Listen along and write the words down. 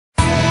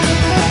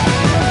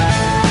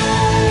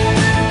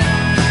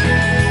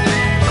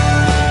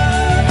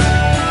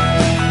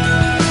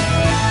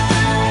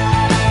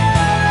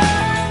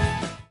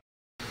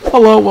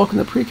Hello, welcome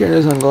to Precure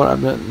News on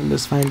Gold on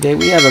this fine day.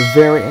 We have a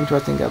very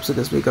interesting episode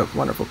this week of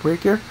Wonderful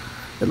Precure.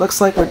 It looks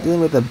like we're dealing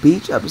with a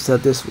beach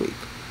episode this week.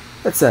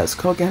 It says,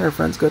 Koga and her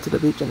friends go to the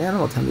beach in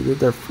Animal Town to do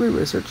their free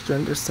research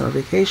during their summer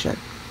vacation.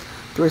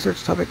 The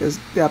research topic is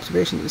the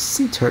observation of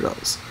sea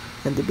turtles,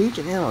 and the beach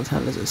in Animal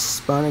Town is a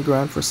spawning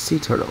ground for sea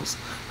turtles.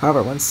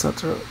 However, one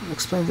turtle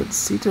explains that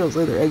sea turtles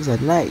lay their eggs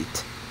at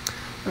night.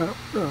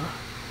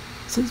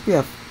 Since we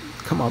have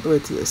come all the way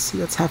to the sea,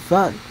 let's have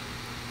fun.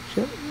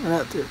 And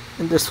out there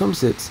in their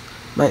swimsuits.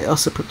 Might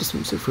also put the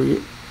swimsuit for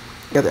you.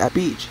 Together at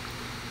beach.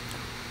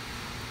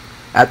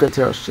 After the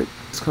turtle ship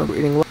is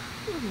eating well,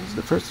 it's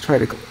the first to try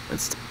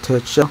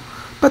to show,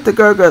 but the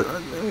gargoyle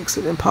makes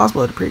it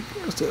impossible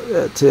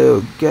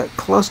to get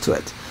close to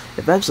it.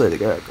 Eventually, the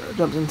gargoyle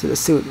jumps into the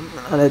suit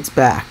on its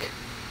back.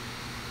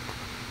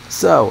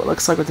 So it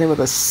looks like we're dealing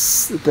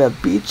with the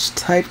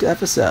beach-typed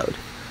episode.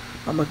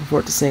 I'm looking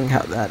forward to seeing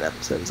how that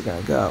episode is going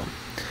to go.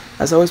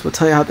 As always, we'll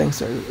tell you how things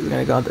are going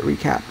to go on the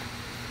recap.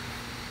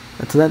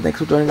 Until then, thanks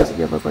for joining us. If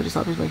you have a bunch of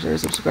topics, make sure to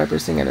subscribe for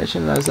seeing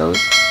edition. And as always,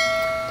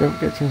 don't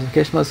forget to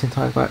notification mode so you can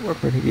talk about work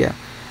for PBF.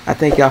 I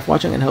thank you all for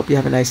watching and hope you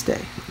have a nice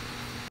day.